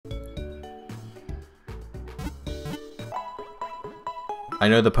I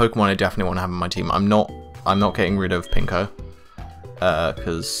know the Pokemon I definitely want to have in my team. I'm not getting rid of Pinko,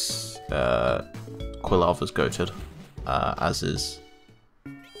 because Quilava's goated, as is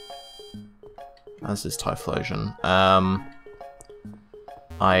Typhlosion. I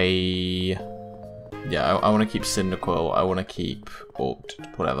want to keep Cyndaquil. I want to keep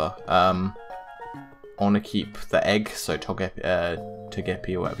whatever. I want to keep the egg, so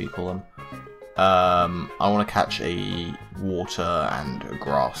Togepi or whatever you call them. I want to catch a water and a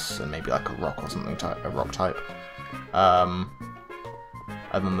grass and maybe like a rock or something, a rock type. And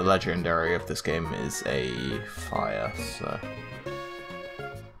then the legendary of this game is a fire, so...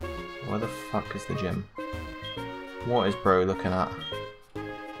 Where the fuck is the gym? What is bro looking at?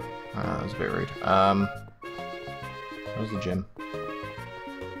 That was a bit rude. Where's the gym?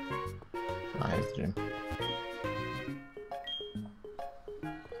 Here's the gym.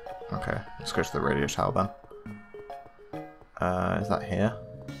 Okay, let's go to the radio tower then. Is that here?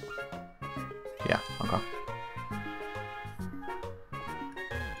 Yeah, okay.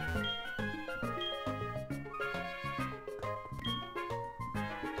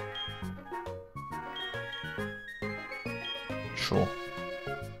 Sure.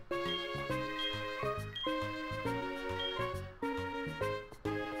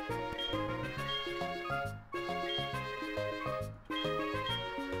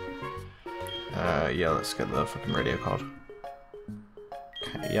 Yeah, let's get the fucking radio card.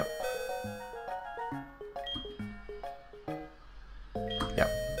 Okay, yep. Yep.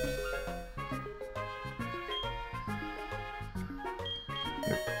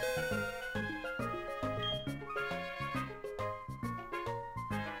 Yep.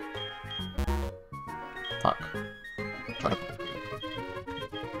 Fuck. Try.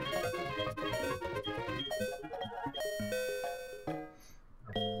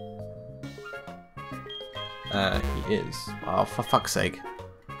 He is. Oh, for fuck's sake.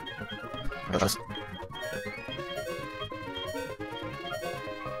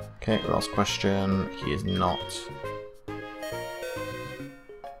 Okay, last question. He is not.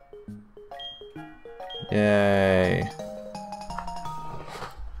 Yay.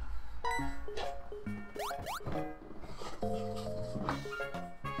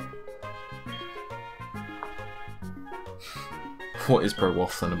 What is bro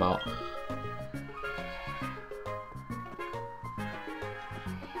waffling about?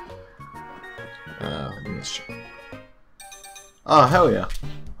 Oh, hell yeah.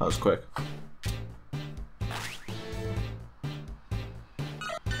 That was quick.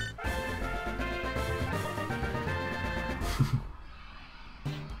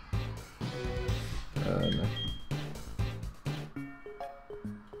 No.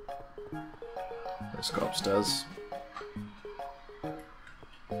 Let's go upstairs.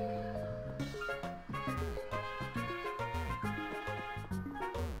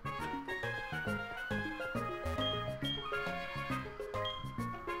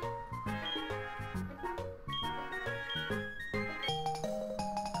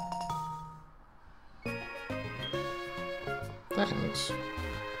 Thanks.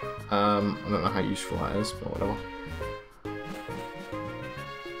 I don't know how useful that is, but whatever.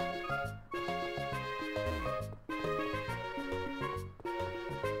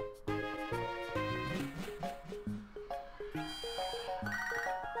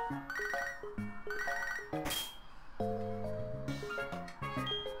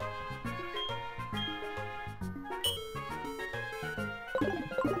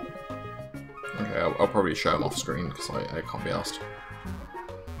 Okay, I'll probably show him off screen because I can't be asked.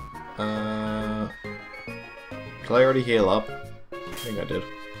 Did I already heal up? I think I did.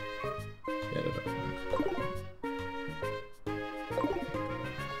 Yeah, I did.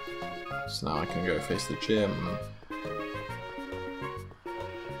 So now I can go face the gym.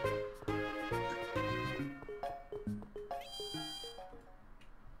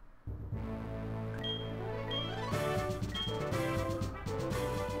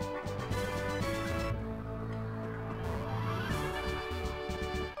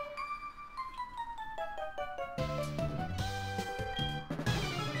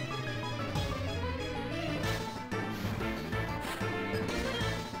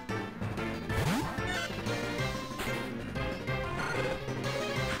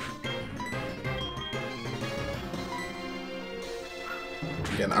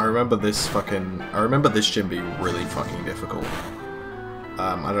 Again, I remember this gym being really fucking difficult.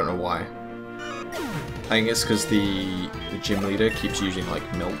 I don't know why. I think it's because the gym leader keeps using like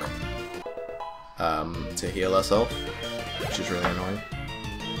milk to heal herself, which is really annoying.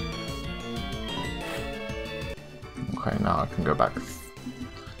 Okay, now I can go back.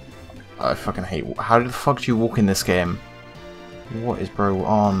 I fucking hate. How the fuck do you walk in this game? What is bro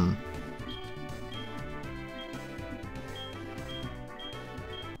on?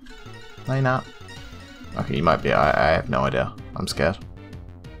 No, you're not. Okay, you might be. I have no idea. I'm scared.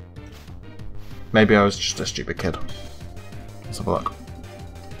 Maybe I was just a stupid kid. Let's have a look.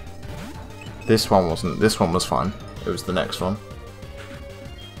 This one wasn't. This one was fine. It was the next one.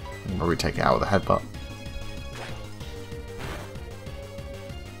 I'll probably take it out with a headbutt.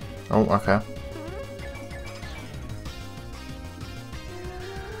 Oh, okay.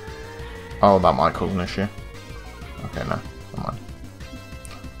 Oh, that might cause an issue. Okay, no. Never mind.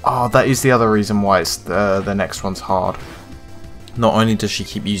 Oh, that is the other reason why it's the next one's hard. Not only does she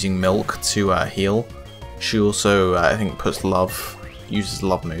keep using milk to heal, she also, I think, uses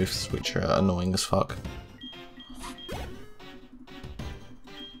love moves, which are annoying as fuck.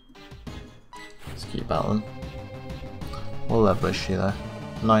 Let's keep battling. What level is she though?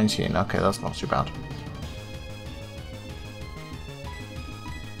 19, okay, that's not too bad.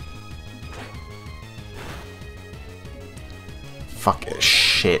 Fuck it,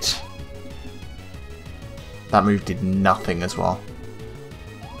 shit. That move did nothing as well.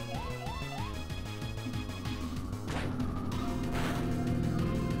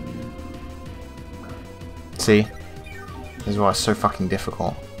 See? This is why it's so fucking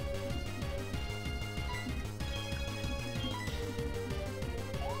difficult.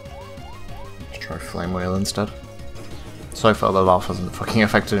 Let's try Flame Wheel instead. So far the laugh hasn't fucking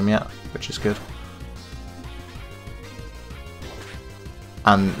affected him yet, which is good.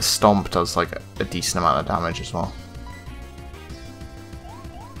 And Stomp does like a decent amount of damage as well.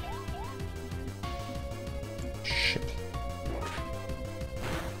 Shit.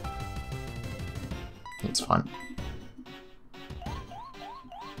 It's fine.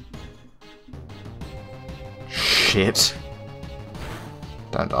 Shit.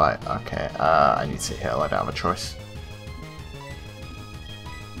 Don't die. Okay, I need to heal. I don't have a choice.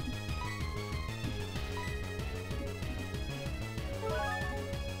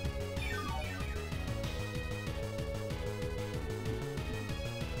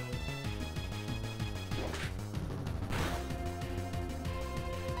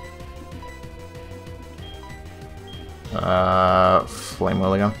 Flame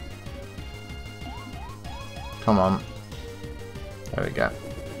Wheel again. Come on. There we go.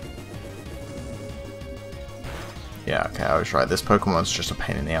 Yeah, okay, I was right. This Pokemon's just a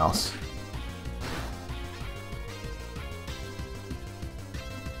pain in the ass.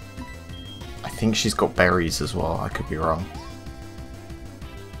 I think she's got berries as well. I could be wrong.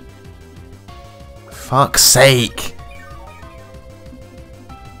 Fuck's sake!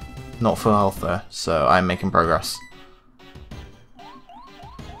 Not full health though, so I'm making progress.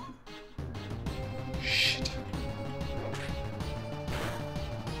 Shit.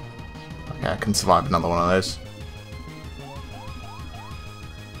 Okay, I can survive another one of those.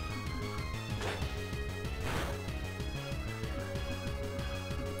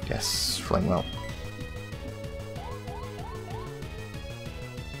 Yes, Flame Wheel.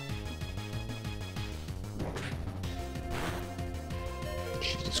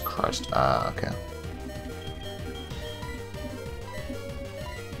 Jesus Christ. Okay.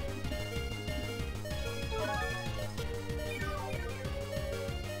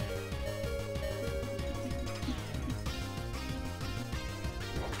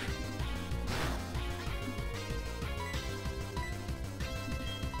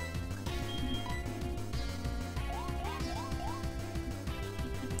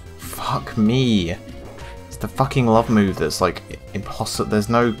 Fuck me. It's the fucking love move that's like impossible. There's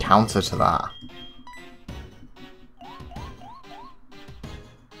no counter to that.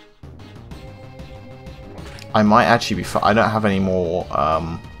 I might actually be I don't have any more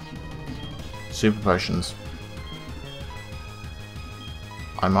super potions.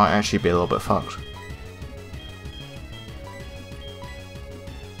 I might actually be a little bit fucked.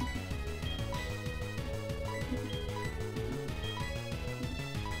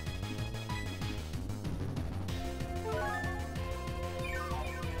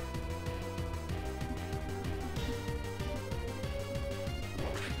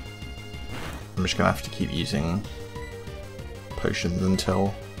 I'm just gonna have to keep using potions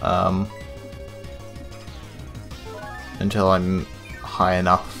until I'm high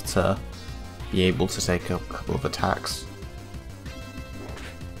enough to be able to take a couple of attacks.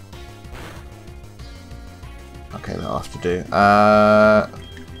 Okay, that'll have to do.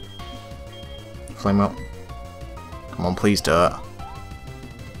 Flame Wheel. Come on, please do it.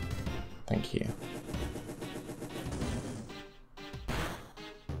 Thank you.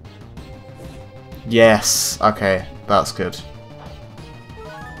 Yes, okay, that's good.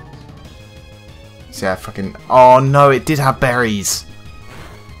 See, I fucking... Oh no, it did have berries!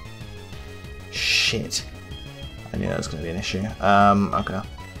 Shit. I knew that was going to be an issue. Okay.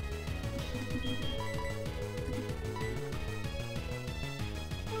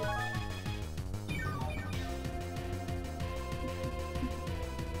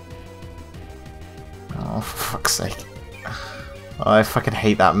 Oh, for fuck's sake. Oh, I fucking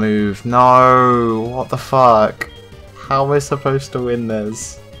hate that move. No! What the fuck? How am I supposed to win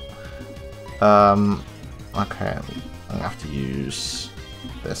this? Okay. I'm gonna have to use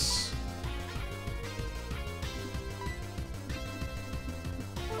this.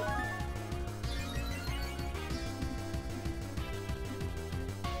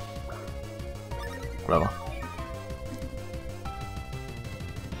 Whatever.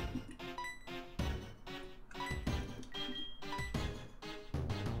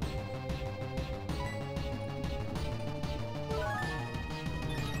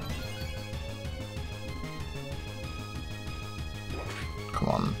 Come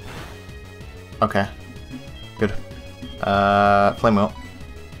on. Okay. Good. Flame wheel.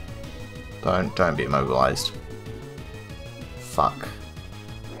 Don't be immobilized. Fuck.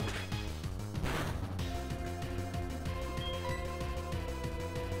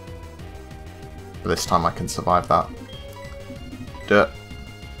 But this time I can survive that. Do it.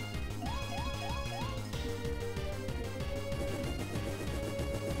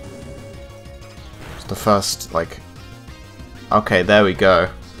 It's the first, like... Okay, there we go.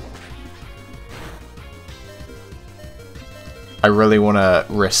 I really want to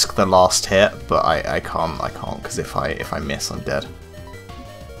risk the last hit, but I can't, because if I miss, I'm dead.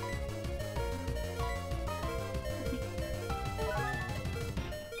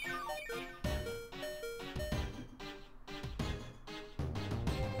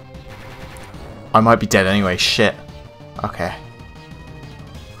 I might be dead anyway, shit. Okay.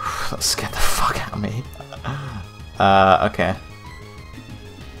 That scared the fuck out of me. Okay.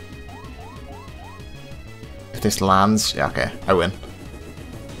 If this lands, yeah, okay, I win.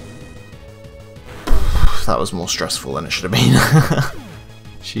 That was more stressful than it should have been.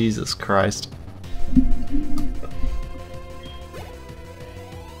 Jesus Christ.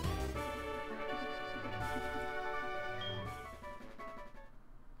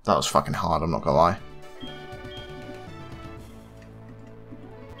 That was fucking hard, I'm not gonna lie.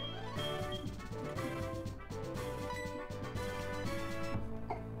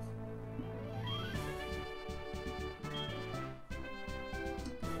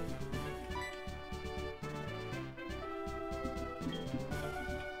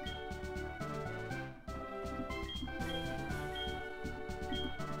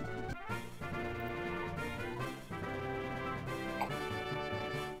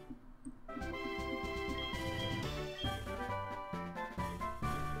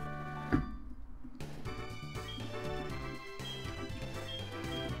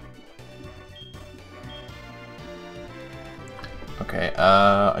 Okay,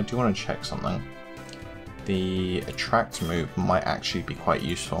 I do want to check something. The attract move might actually be quite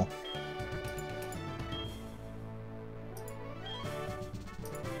useful.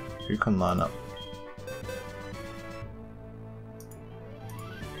 Who can line up?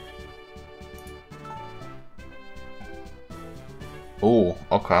 Oh,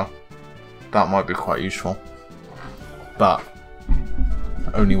 okay. That might be quite useful. But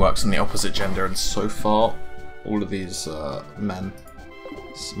only works on the opposite gender, and so far all of these men,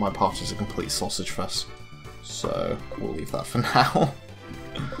 my part is a complete sausage fest, so we'll leave that for now.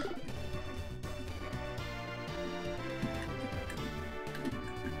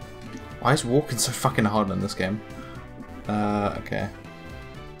 Why is walking so fucking hard in this game? Okay.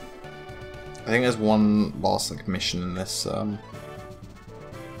 I think there's one last like mission in this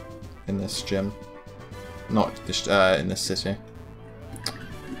gym, not this in this city.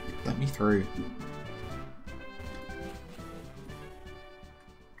 Let me through.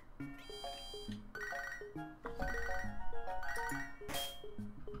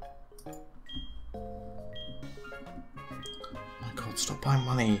 Stop buying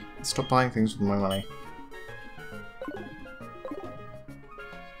money. Stop buying things with my money.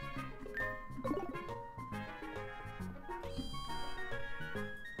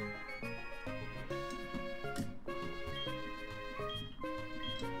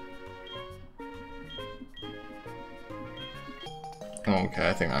 Okay,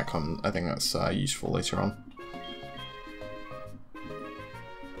 I think that's useful later on.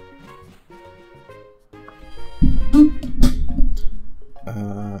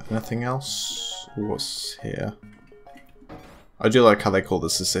 Anything else? What's here? I do like how they call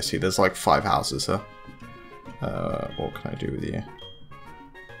this a city. There's like 5 houses here. What can I do with you?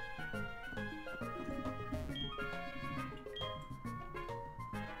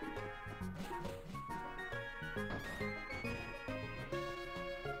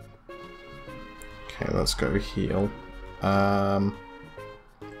 Okay, let's go heal. I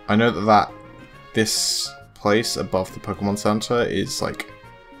know that this place above the Pokemon Center is like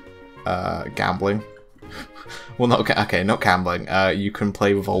gambling. Well, not okay, not gambling. You can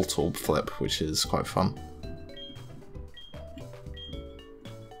play Voltorb Flip, which is quite fun.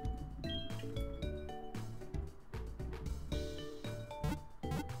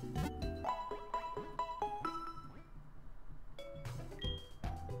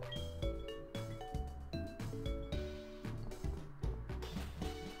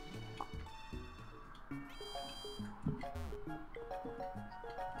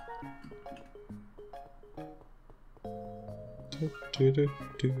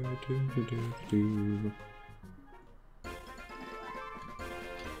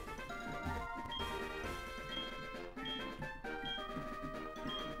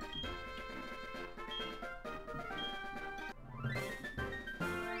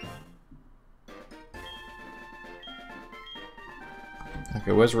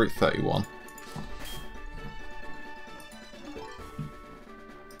 Okay, where's Route 31?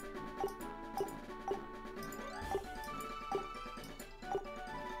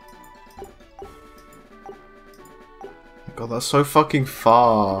 God, that's so fucking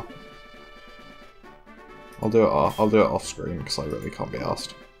far. I'll do it off screen because I really can't be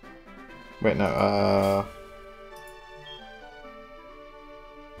asked. Wait, no,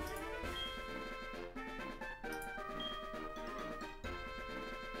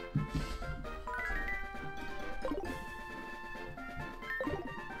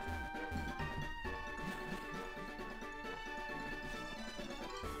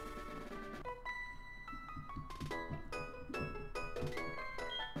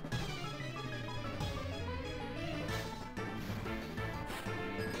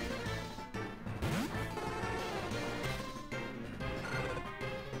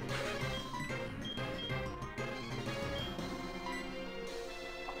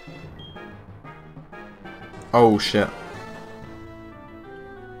 oh shit.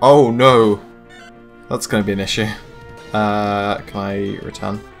 Oh no! That's gonna be an issue. Can I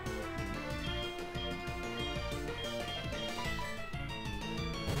return?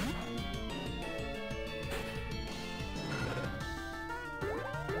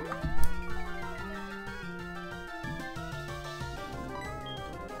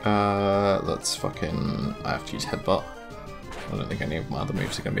 Let's fucking... I have to use Headbutt. I don't think any of my other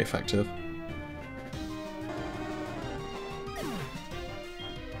moves are gonna be effective.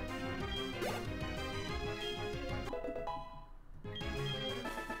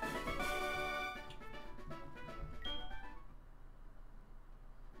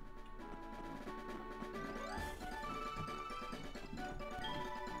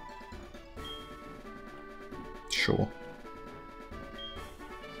 Sure.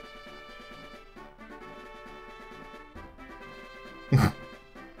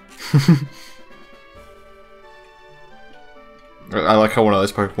 I like how one of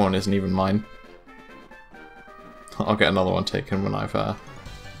those Pokemon isn't even mine. I'll get another one taken when I've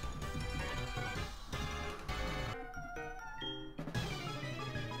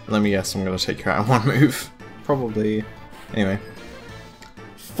Let me guess, I'm gonna take you out in one move. Probably. Anyway.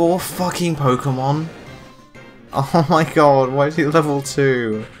 4 fucking Pokemon? Oh my god, why is he level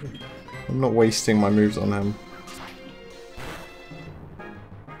 2? I'm not wasting my moves on him.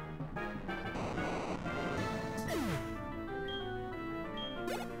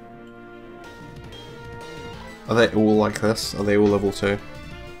 Are they all like this? Are they all level 2?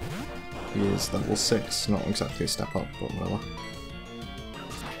 He is level 6, not exactly a step up, but whatever.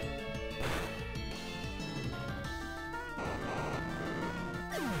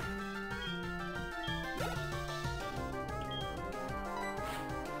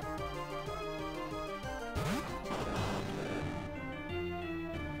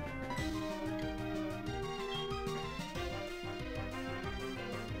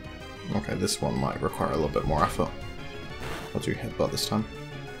 Okay, this one might require a little bit more effort. I'll do Headbutt this time.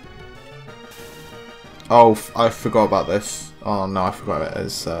 Oh, I forgot about this. Oh no, I forgot it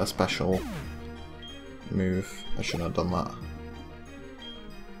as a special move. I shouldn't have done that.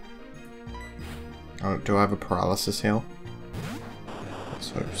 Oh, do I have a paralysis heal?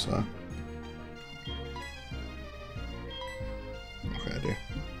 Let's hope so. Okay, I do.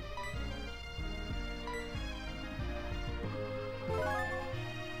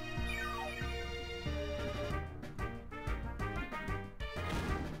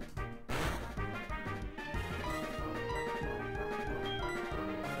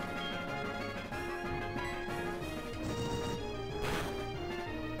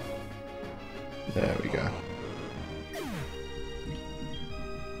 There we go.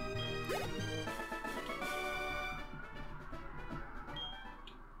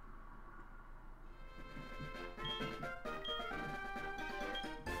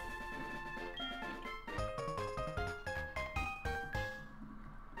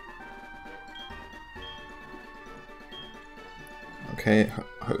 Okay,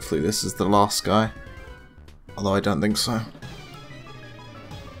 hopefully this is the last guy. Although I don't think so.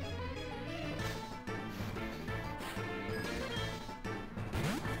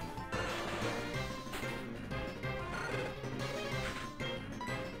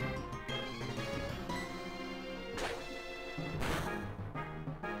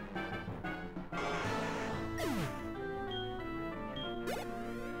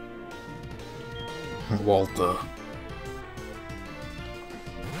 Walter.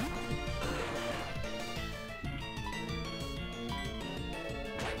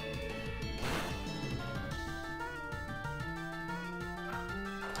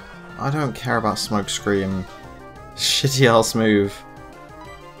 I don't care about Smokescreen. Shitty ass move.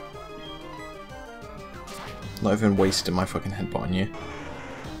 Not even wasting my fucking headbutt on you.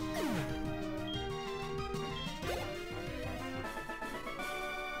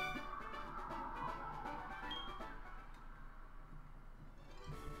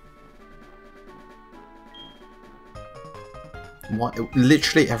 What?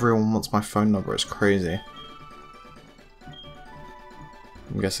 Literally everyone wants my phone number, it's crazy.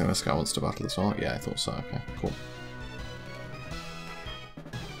 I'm guessing this guy wants to battle as well. Yeah, I thought so. Okay, cool.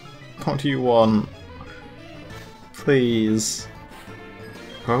 What do you want? Please.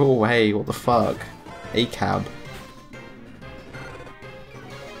 Go away, what the fuck? A cab.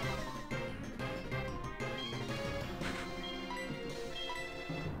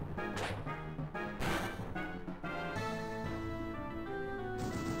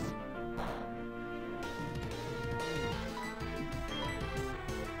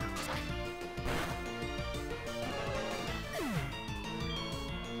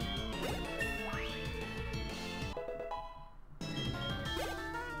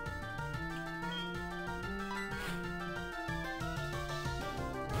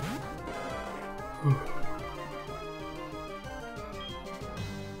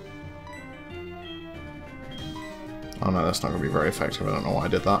 Oh no, that's not going to be very effective. I don't know why I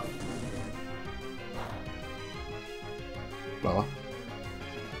did that. Lower.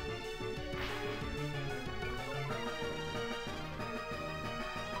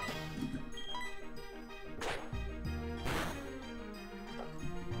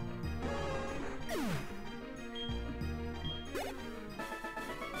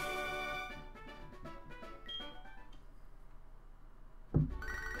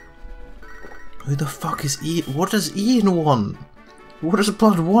 Who the fuck is Ian? What does Ian want? What does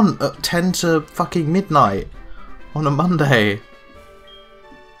Blood want at 10 to fucking midnight on a Monday?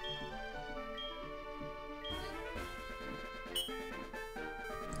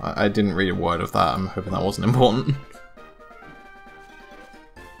 I didn't read a word of that. I'm hoping that wasn't important.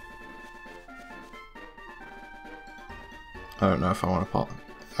 I don't know if I want to pop.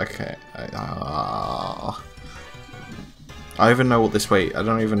 Okay. I don't even know what this way. I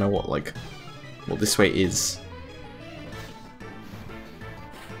don't even know what what this way is.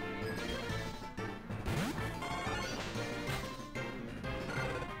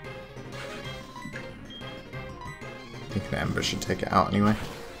 I think an Ember should take it out anyway.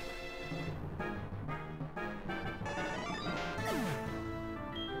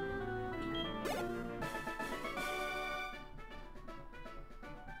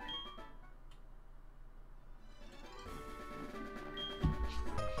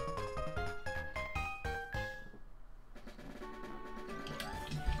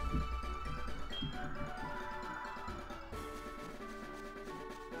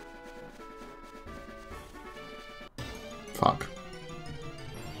 Fuck.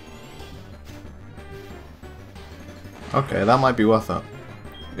 Okay, that might be worth it.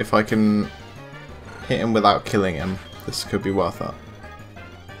 If I can hit him without killing him, this could be worth it.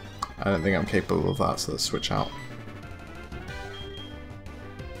 I don't think I'm capable of that, so let's switch out.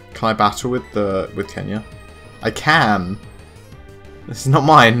 Can I battle with Kenya? I can! This is not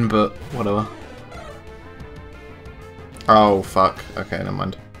mine, but whatever. Oh, fuck. Okay, never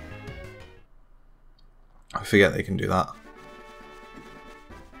mind. I forget they can do that.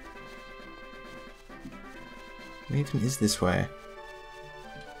 What even is this way?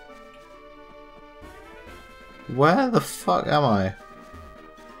 Where the fuck am I?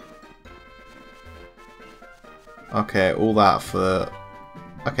 Okay, all that for...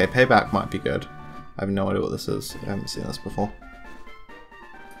 Okay, payback might be good. I have no idea what this is. I haven't seen this before.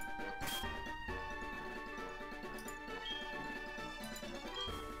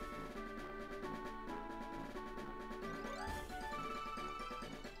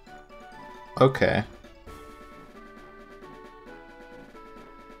 Okay.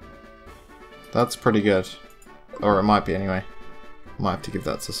 That's pretty good. Or it might be anyway. Might have to give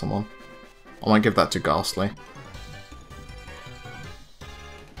that to someone. I might give that to Ghastly.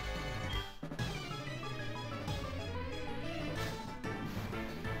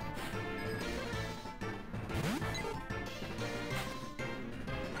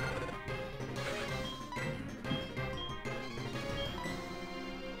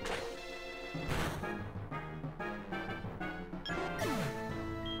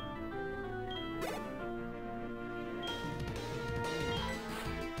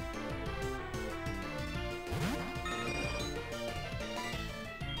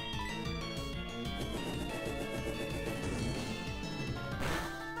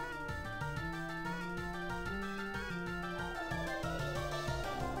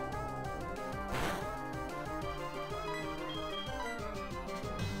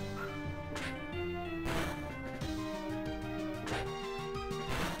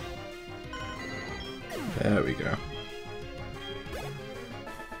 There we go.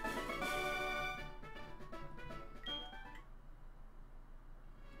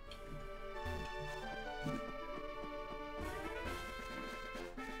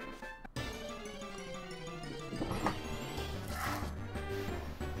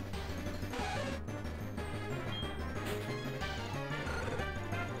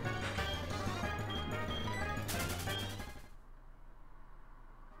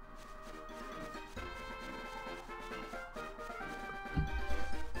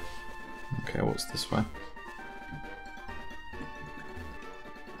 Okay, what's this way?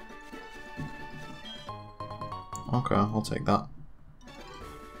 Okay, I'll take that.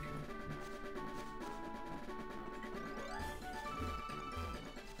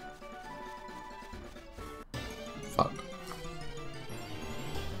 Fuck.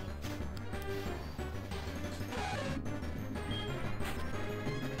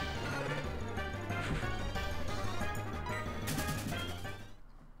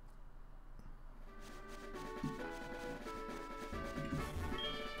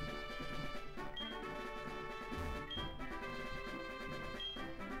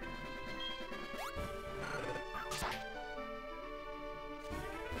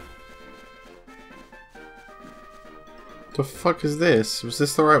 The fuck is this? Was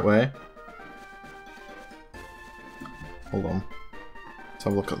this the right way? Hold on. Let's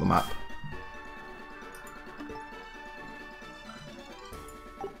have a look at the map.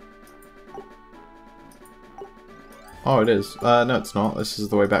 Oh, it is. No, it's not. This is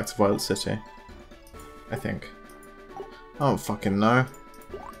the way back to Violet City. I think. I don't fucking know.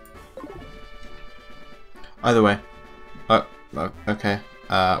 Either way. Oh, okay.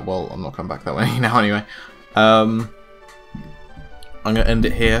 Well, I'm not coming back that way now anyway. I'm going to end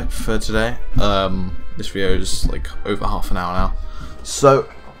it here for today. This video is like over half an hour now. So,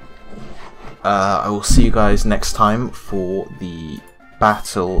 I will see you guys next time for the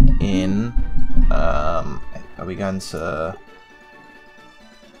battle in... are we going to...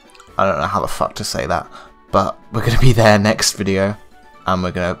 I don't know how the fuck to say that. But we're going to be there next video. And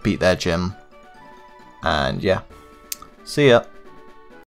we're going to beat their gym. And yeah. See ya.